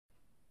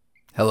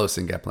Hello,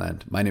 SYNGAP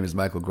Land. My name is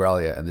Michael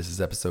Graglia, and this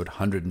is episode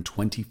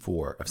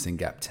 124 of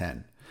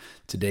SYNGAP1.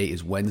 Today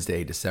is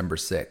Wednesday, December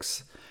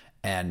 6th,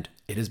 and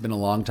it has been a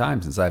long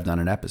time since I've done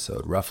an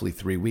episode, roughly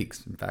 3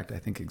 weeks. In fact, I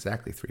think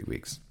exactly 3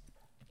 weeks.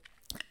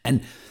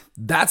 And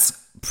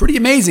that's pretty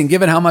amazing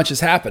given how much has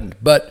happened.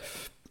 But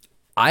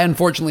I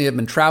unfortunately have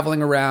been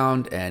traveling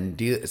around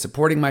and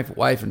supporting my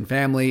wife and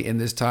family in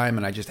this time,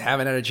 and I just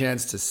haven't had a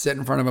chance to sit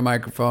in front of a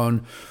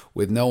microphone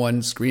with no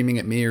one screaming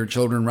at me or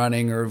children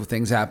running or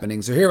things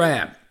happening. So here I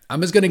am.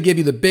 I'm just going to give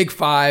you the big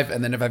five,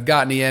 and then if I've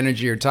got any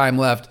energy or time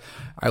left,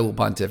 I will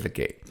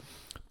pontificate.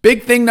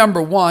 Big thing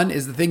number one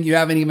is the thing you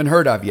haven't even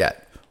heard of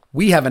yet.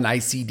 We have an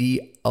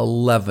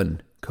ICD-11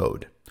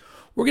 code.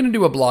 We're going to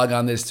do a blog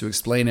on this to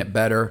explain it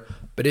better,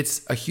 but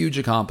it's a huge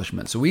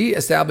accomplishment. So we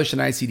established an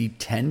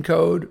ICD-10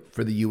 code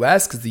for the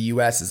US because the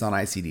US is on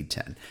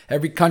ICD-10.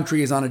 Every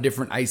country is on a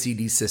different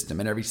ICD system,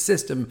 and every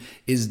system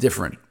is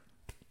different.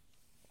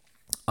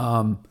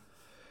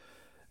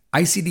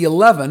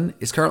 ICD-11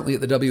 is currently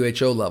at the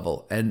WHO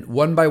level, and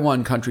one by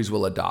one countries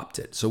will adopt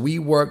it. So we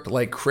worked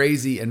like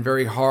crazy and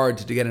very hard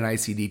to get an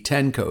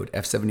ICD-10 code,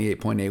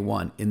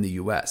 F78.A1, in the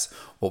US.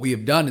 What we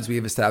have done is we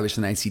have established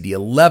an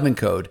ICD-11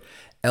 code,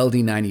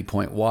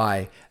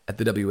 LD90.Y, at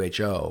the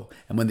WHO.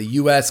 And when the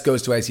US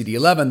goes to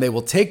ICD-11, they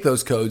will take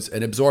those codes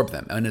and absorb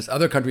them. And as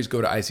other countries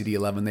go to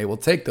ICD-11, they will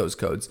take those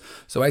codes.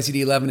 So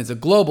ICD-11 is a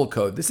global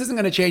code. This isn't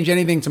going to change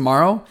anything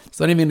tomorrow. It's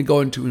not even going to go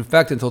into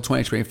effect until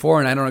 2024,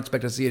 and I don't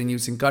expect to see it in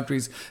use in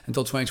countries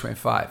until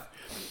 2025.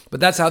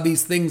 But that's how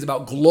these things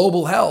about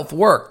global health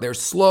work. They're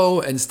slow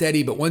and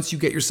steady, but once you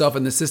get yourself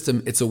in the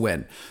system, it's a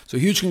win. So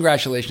huge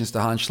congratulations to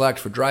Hans Schlecht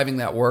for driving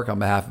that work on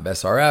behalf of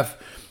SRF.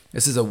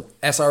 This is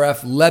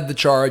SRF led the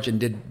charge and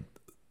did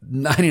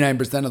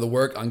 99% of the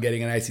work on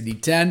getting an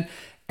ICD-10,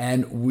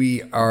 and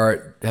we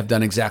have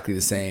done exactly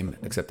the same,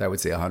 except I would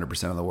say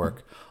 100% of the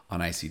work on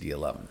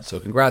ICD-11. So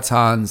congrats,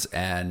 Hans,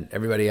 and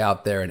everybody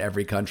out there in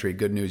every country.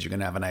 Good news, you're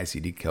going to have an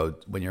ICD code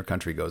when your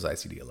country goes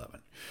ICD-11.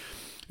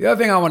 The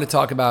other thing I want to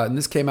talk about, and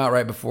this came out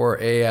right before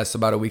AES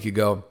about a week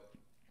ago,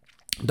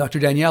 Dr.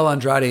 Danielle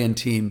Andrade and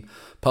team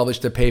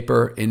published a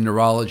paper in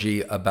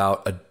Neurology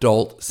about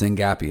adult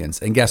Syngapians.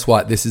 And guess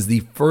what? This is the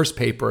first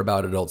paper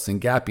about adult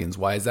Syngapians.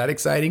 Why is that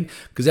exciting?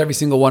 Because every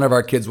single one of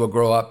our kids will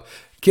grow up,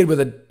 kid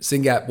with a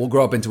SYNGAP will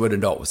grow up into an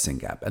adult with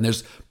SYNGAP. And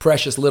there's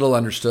precious little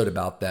understood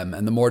about them.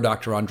 And the more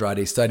Dr.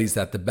 Andrade studies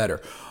that, the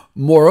better.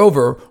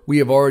 Moreover, we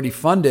have already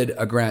funded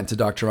a grant to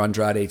Dr.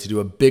 Andrade to do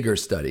a bigger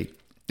study.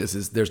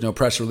 There's no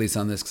press release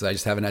on this because I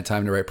just haven't had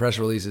time to write press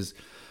releases.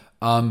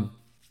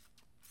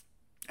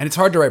 And it's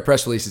hard to write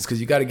press releases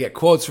because you got to get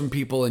quotes from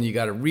people and you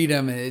got to read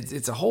them. And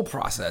it's a whole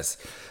process.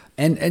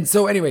 And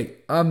so anyway,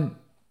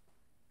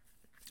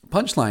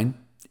 punchline,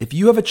 if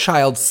you have a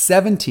child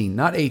 17,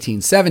 not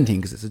 18, 17,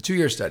 because it's a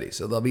 2-year study,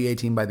 so they'll be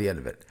 18 by the end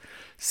of it,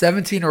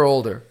 17 or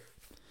older,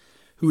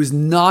 who is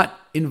not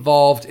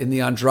involved in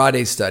the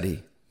Andrade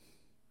study,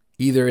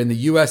 either in the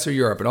US or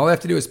Europe, and all they have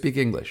to do is speak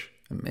English,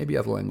 and maybe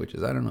other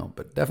languages, I don't know,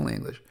 but definitely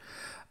English.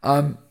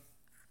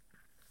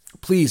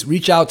 Please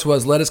reach out to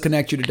us. Let us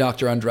connect you to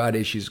Dr.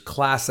 Andrade. She's a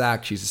class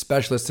act. She's a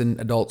specialist in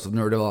adults with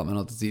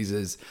neurodevelopmental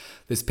diseases.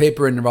 This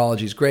paper in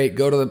Neurology is great.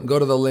 Go to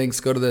the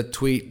links, go to the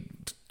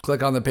tweet,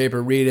 click on the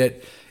paper, read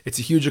it. It's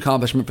a huge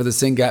accomplishment for the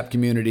SYNGAP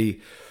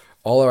community.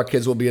 All of our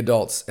kids will be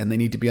adults, and they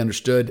need to be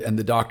understood, and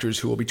the doctors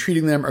who will be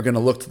treating them are going to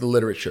look to the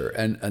literature.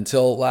 And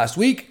until last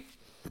week,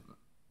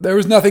 there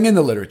was nothing in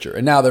the literature,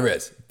 and now there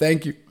is.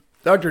 Thank you,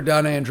 Dr.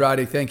 Donna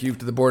Andrade. Thank you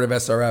to the board of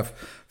SRF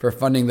for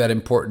funding that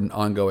important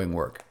ongoing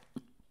work.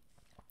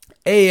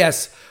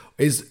 AES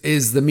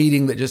is the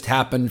meeting that just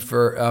happened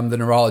for the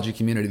neurology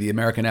community, the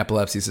American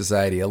Epilepsy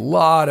Society. A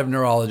lot of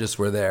neurologists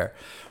were there.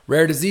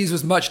 Rare disease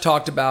was much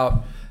talked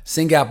about.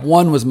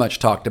 SYNGAP1 was much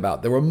talked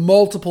about. There were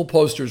multiple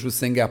posters with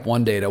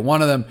SYNGAP1 data.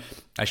 One of them,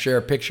 I share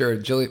a picture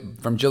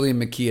from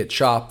Jillian McKee at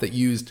CHOP that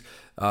used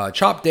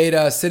CHOP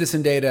data,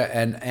 citizen data,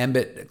 and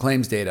AMBIT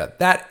claims data.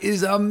 That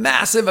is a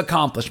massive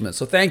accomplishment.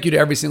 So thank you to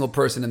every single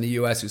person in the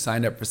US who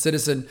signed up for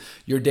Citizen.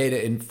 Your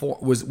data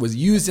was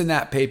used in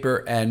that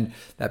paper, and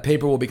that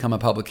paper will become a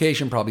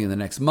publication probably in the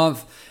next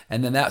month.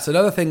 And then that's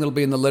another thing that'll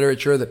be in the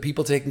literature that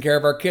people taking care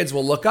of our kids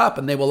will look up,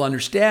 and they will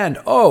understand,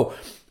 oh,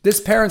 this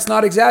parent's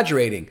not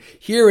exaggerating.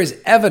 Here is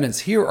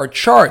evidence. Here are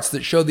charts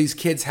that show these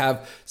kids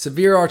have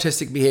severe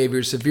autistic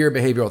behaviors, severe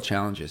behavioral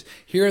challenges.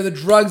 Here are the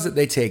drugs that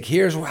they take.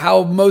 Here's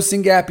how most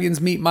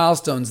Syngapians meet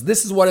milestones.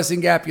 This is what a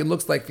Syngapian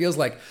looks like, feels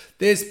like.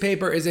 This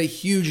paper is a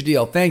huge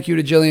deal. Thank you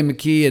to Jillian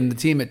McKee and the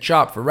team at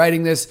CHOP for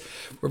writing this.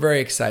 We're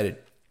very excited.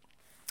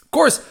 Of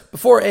course,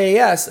 before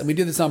AES, and we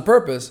did this on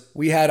purpose,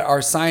 we had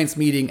our science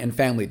meeting and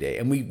family day.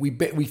 And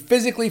we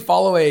physically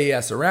follow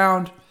AES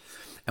around.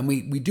 And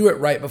we do it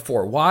right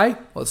before. Why?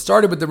 Well, it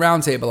started with the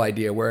roundtable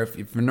idea where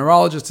if a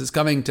neurologist is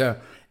coming to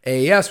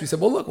AES, we said,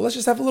 well, look, let's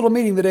just have a little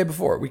meeting the day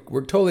before.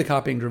 We're totally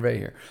copying Gervais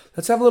here.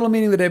 Let's have a little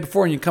meeting the day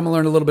before and you come and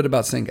learn a little bit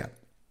about SYNGAP.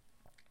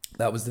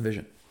 That was the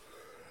vision.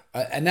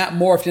 And that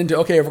morphed into,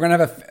 okay, if we're going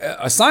to have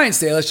a science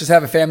day, let's just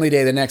have a family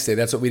day the next day.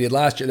 That's what we did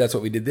last year. That's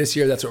what we did this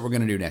year. That's what we're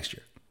going to do next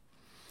year.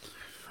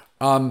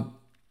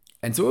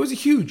 And so it was a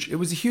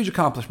huge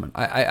accomplishment.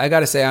 I got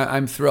to say,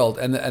 I'm thrilled.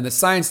 And the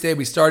science day,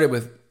 we started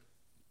with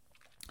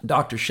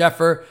Dr.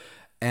 Sheffer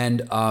and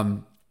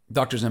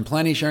Dr.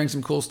 Zemplenny sharing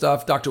some cool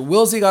stuff. Dr.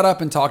 Wilsey got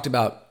up and talked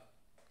about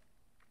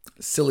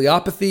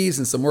ciliopathies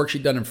and some work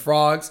she'd done in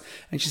frogs.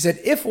 And she said,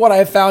 if what I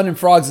have found in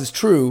frogs is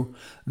true,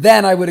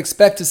 then I would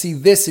expect to see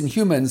this in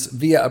humans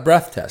via a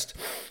breath test.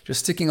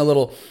 Just sticking a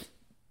little,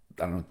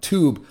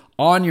 tube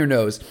on your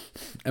nose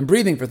and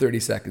breathing for 30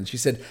 seconds. She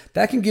said,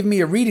 that can give me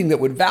a reading that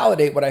would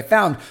validate what I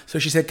found. So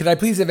she said, could I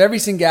please have every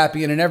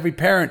SYNGAPian and every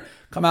parent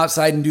come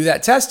outside and do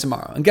that test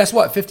tomorrow? And guess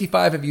what?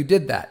 55 of you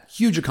did that.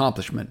 Huge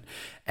accomplishment.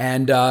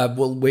 And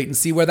we'll wait and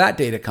see where that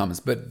data comes.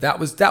 But that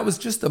was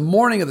just the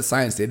morning of the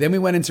science day. Then we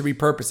went into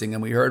repurposing,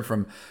 and we heard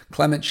from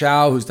Clement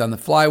Chow, who's done the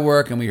fly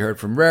work, and we heard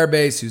from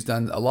Rarebase, who's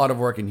done a lot of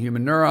work in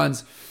human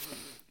neurons.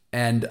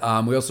 And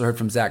we also heard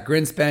from Zach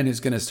Grinspan, who's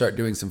going to start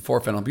doing some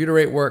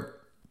 4-phenylbutyrate work.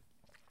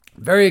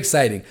 Very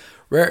exciting.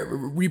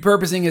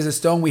 Repurposing is a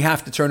stone we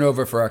have to turn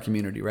over for our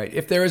community, right?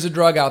 If there is a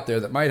drug out there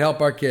that might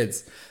help our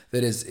kids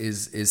that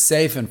is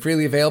safe and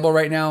freely available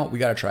right now, we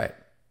got to try it,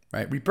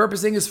 right?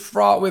 Repurposing is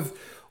fraught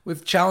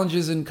with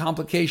challenges and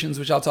complications,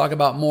 which I'll talk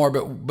about more,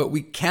 but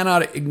we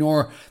cannot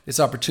ignore this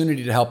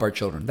opportunity to help our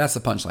children. That's the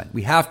punchline.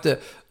 We have to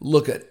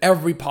look at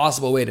every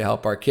possible way to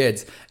help our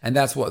kids, and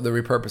that's what the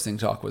repurposing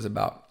talk was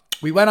about.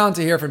 We went on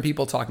to hear from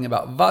people talking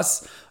about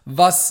VUS.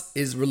 VUS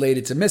is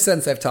related to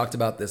missense. I've talked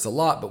about this a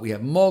lot, but we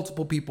have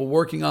multiple people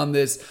working on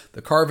this.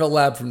 The Carville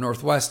lab from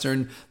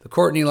Northwestern, the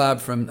Courtney lab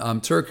from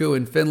Turku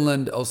in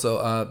Finland,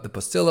 also the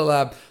Postilla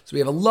lab. So we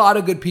have a lot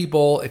of good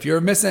people. If you're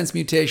a missense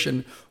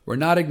mutation, we're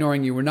not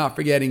ignoring you. We're not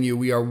forgetting you.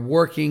 We are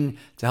working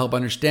to help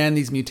understand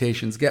these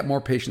mutations, get more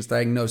patients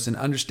diagnosed, and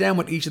understand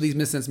what each of these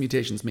missense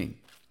mutations mean.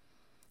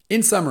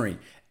 In summary,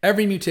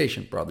 every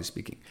mutation, broadly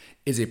speaking,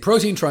 is a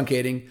protein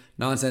truncating,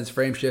 nonsense,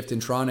 frame shift,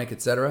 intronic,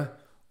 etc.,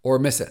 or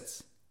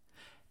missense.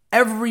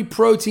 Every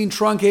protein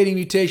truncating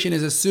mutation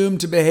is assumed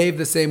to behave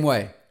the same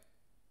way,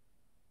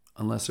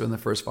 unless they're in the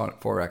first 4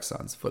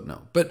 exons,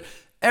 footnote. But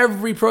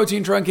every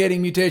protein truncating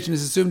mutation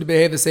is assumed to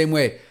behave the same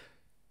way.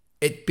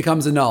 It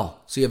becomes a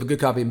null, so you have a good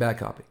copy and bad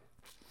copy.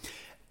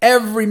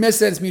 Every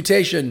missense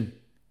mutation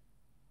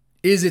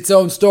is its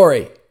own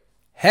story.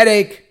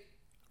 Headache,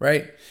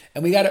 right?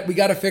 And we got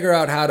to figure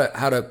out how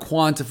to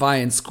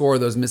quantify and score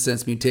those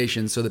missense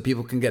mutations so that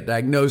people can get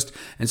diagnosed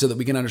and so that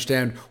we can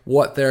understand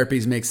what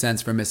therapies make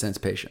sense for missense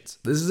patients.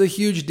 This is a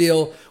huge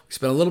deal. We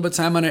spent a little bit of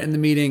time on it in the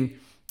meeting.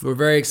 We're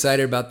very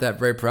excited about that,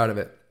 very proud of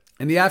it.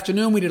 In the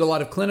afternoon, we did a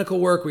lot of clinical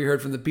work. We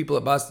heard from the people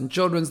at Boston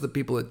Children's, the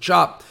people at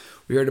CHOP.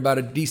 We heard about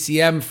a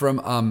DCM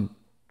from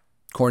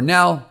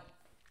Cornell.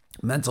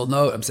 Mental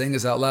note, I'm saying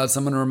this out loud.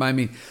 Someone remind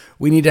me,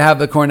 we need to have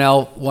the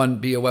Cornell one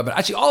be a webinar.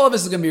 Actually, all of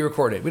this is going to be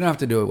recorded. We don't have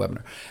to do a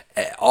webinar.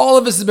 All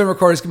of this has been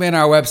recorded. It's going to be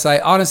on our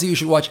website. Honestly, you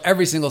should watch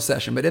every single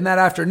session. But in that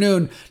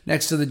afternoon,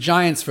 next to the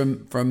giants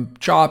from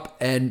CHOP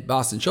and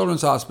Boston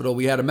Children's Hospital,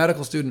 we had a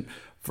medical student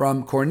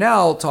from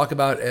Cornell talk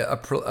about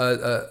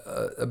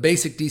a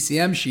basic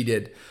DCM she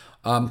did,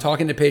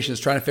 talking to patients,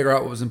 trying to figure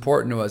out what was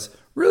important to us.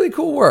 Really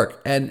cool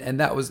work, and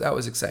that was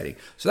exciting.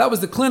 So that was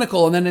the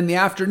clinical, and then in the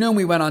afternoon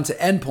we went on to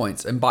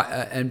endpoints and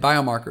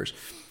biomarkers,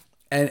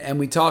 and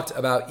we talked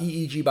about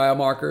EEG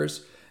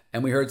biomarkers,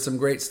 and we heard some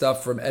great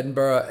stuff from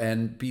Edinburgh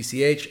and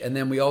BCH, and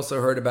then we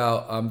also heard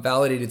about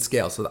validated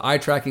scales. So the eye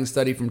tracking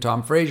study from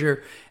Tom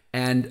Frazier,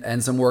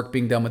 and some work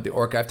being done with the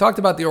ORCA. I've talked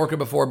about the ORCA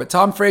before, but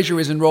Tom Frazier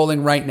is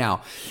enrolling right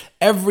now.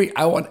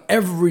 I want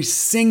every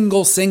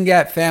single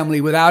SYNGAP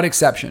family without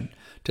exception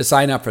to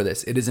sign up for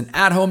this. It is an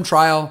at-home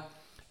trial.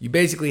 You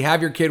basically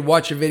have your kid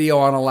watch a video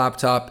on a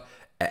laptop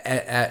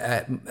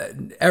at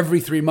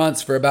every 3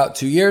 months for about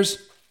 2 years.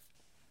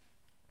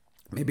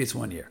 Maybe it's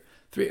 1 year.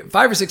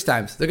 5 or 6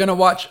 times. They're going to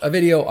watch a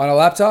video on a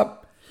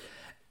laptop,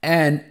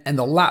 and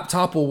the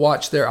laptop will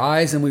watch their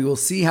eyes, and we will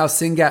see how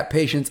SYNGAP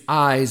patients'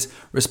 eyes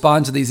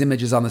respond to these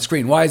images on the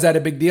screen. Why is that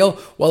a big deal?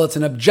 Well, it's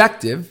an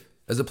objective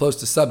as opposed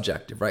to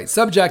subjective, right?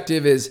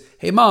 Subjective is,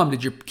 hey, mom,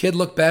 did your kid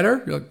look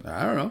better? You're like,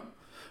 I don't know,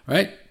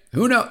 right?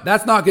 Who knows?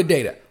 That's not good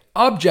data.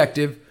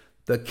 Objective,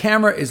 the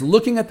camera is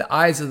looking at the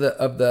eyes of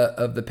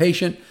the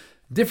patient.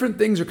 Different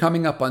things are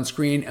coming up on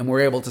screen, and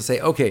we're able to say,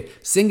 okay,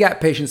 SYNGAP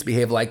patients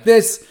behave like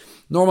this.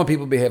 Normal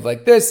people behave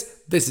like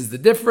this. This is the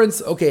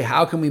difference. Okay,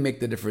 how can we make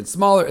the difference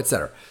smaller,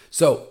 etc.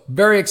 So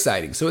very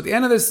exciting. So at the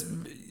end of this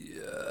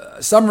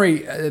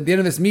summary, at the end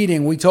of this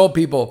meeting, we told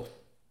people,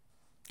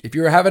 if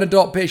you have an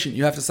adult patient,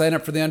 you have to sign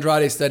up for the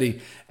Andrade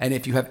study. And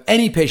if you have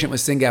any patient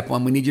with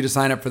SYNGAP1, we need you to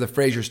sign up for the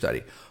Frazier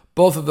study.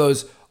 Both of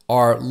those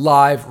are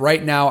live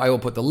right now. I will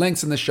put the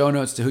links in the show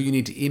notes to who you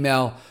need to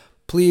email.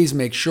 Please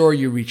make sure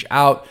you reach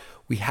out.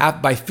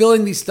 By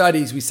filling these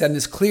studies, we send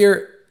this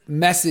clear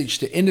message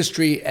to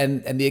industry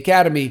and the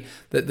academy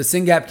that the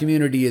SYNGAP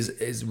community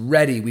is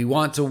ready. We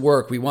want to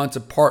work. We want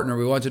to partner.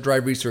 We want to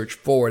drive research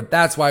forward.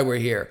 That's why we're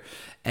here.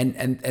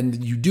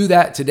 And you do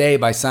that today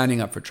by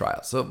signing up for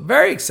trials. So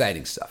very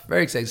exciting stuff.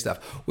 Very exciting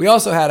stuff. We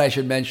also had, I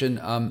should mention,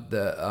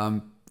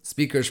 the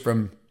speakers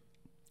from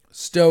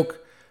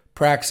Stoke,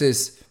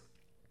 Praxis,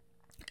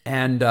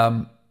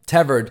 and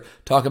Tevard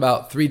talk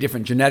about 3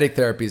 different genetic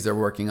therapies they're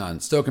working on.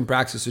 Stoke and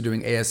Praxis are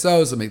doing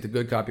ASOs that make the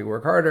good copy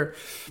work harder,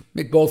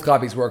 make both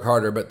copies work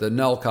harder, but the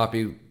null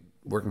copy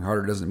working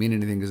harder doesn't mean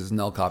anything because it's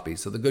null copy.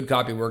 So the good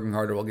copy working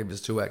harder will give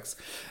us 2x.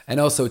 And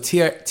also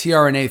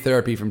tRNA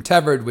therapy from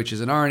Tevard, which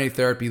is an RNA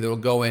therapy that will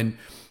go in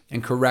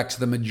and correct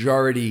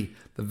the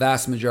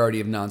vast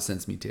majority of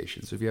nonsense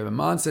mutations. So if you have a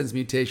nonsense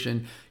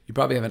mutation, you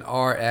probably have an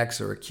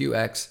RX or a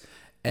QX,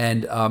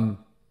 and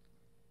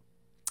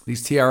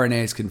these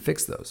tRNAs can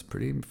fix those.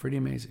 Pretty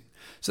amazing.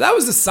 So that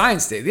was the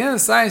science day. The end of the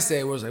science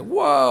day was like,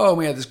 whoa, and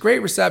we had this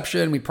great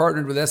reception. We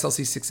partnered with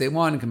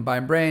SLC6A1 and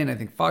Combined Brain. I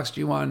think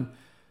FoxG1.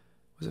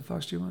 Was it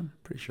FoxG1?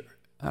 Pretty sure.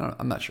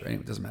 I'm not sure.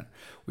 Anyway, it doesn't matter.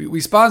 We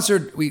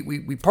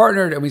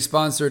partnered and we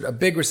sponsored a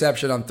big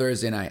reception on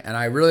Thursday night, and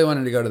I really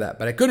wanted to go to that,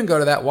 but I couldn't go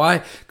to that.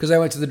 Why? Because I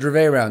went to the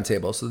Dravet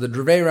Roundtable. So the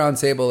Dravet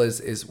Roundtable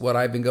is what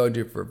I've been going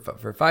to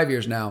for 5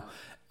 years now.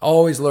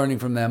 Always learning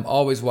from them,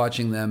 always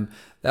watching them.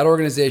 That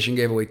organization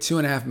gave away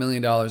 $2.5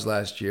 million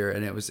last year,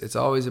 and it's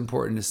always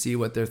important to see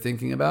what they're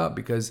thinking about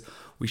because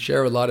we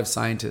share a lot of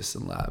scientists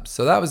and labs.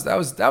 So that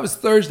was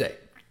Thursday.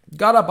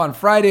 Got up on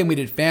Friday and we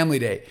did Family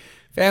Day.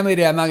 Family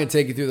Day, I'm not going to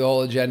take you through the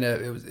whole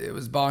agenda. It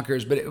was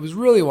bonkers, but it was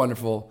really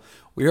wonderful.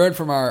 We heard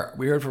from Mike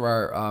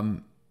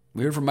Transfalia.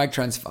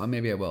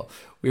 Maybe I will.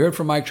 We heard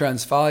from Mike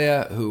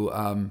Transfalia, who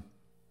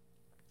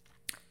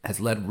has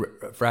led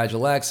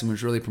Fragile X and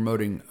was really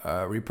promoting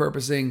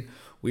repurposing.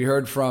 We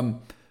heard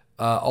from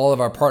all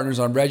of our partners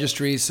on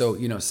registries. So,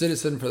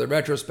 Citizen for the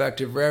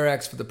retrospective,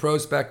 RareX for the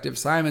prospective.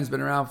 Simon's been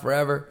around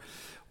forever.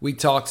 We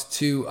talked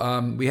to,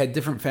 we had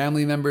different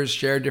family members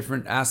share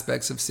different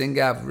aspects of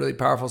SYNGAP, really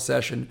powerful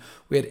session.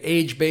 We had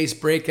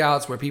age-based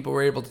breakouts where people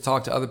were able to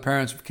talk to other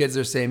parents with kids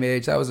their same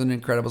age. That was an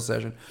incredible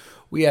session.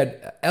 We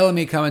had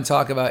LME come and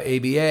talk about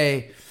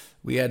ABA.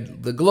 We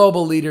had the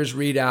global leaders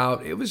read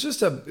out. It was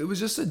just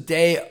a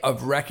day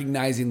of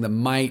recognizing the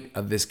might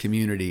of this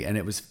community, and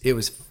it was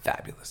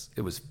fabulous.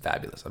 It was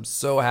fabulous. I'm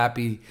so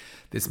happy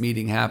this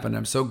meeting happened.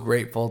 I'm so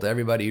grateful to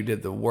everybody who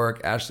did the work.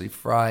 Ashley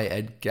Fry,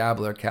 Ed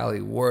Gabler,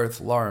 Callie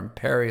Worth, Lauren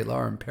Perry.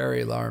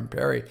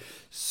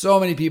 So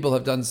many people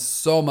have done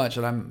so much,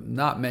 and I'm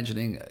not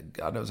mentioning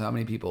God knows how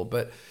many people,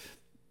 but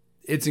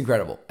it's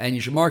incredible. And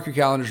you should mark your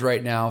calendars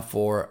right now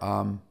for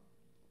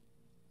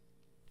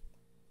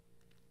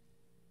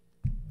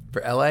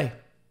LA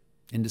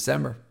in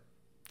December.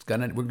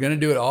 We're gonna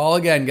do it all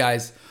again,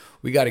 guys.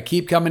 We got to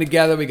keep coming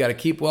together. We got to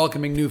keep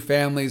welcoming new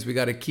families. We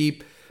got to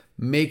keep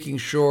making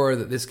sure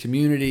that this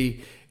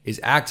community is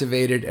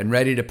activated and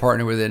ready to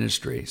partner with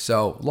industry.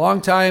 So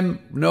long time,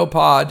 no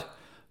pod,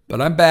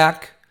 but I'm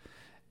back,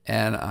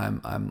 and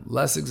I'm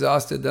less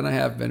exhausted than I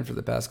have been for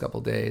the past couple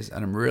of days,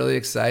 and I'm really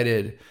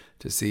excited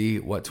to see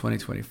what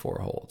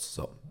 2024 holds.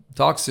 So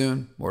talk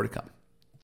soon, more to come.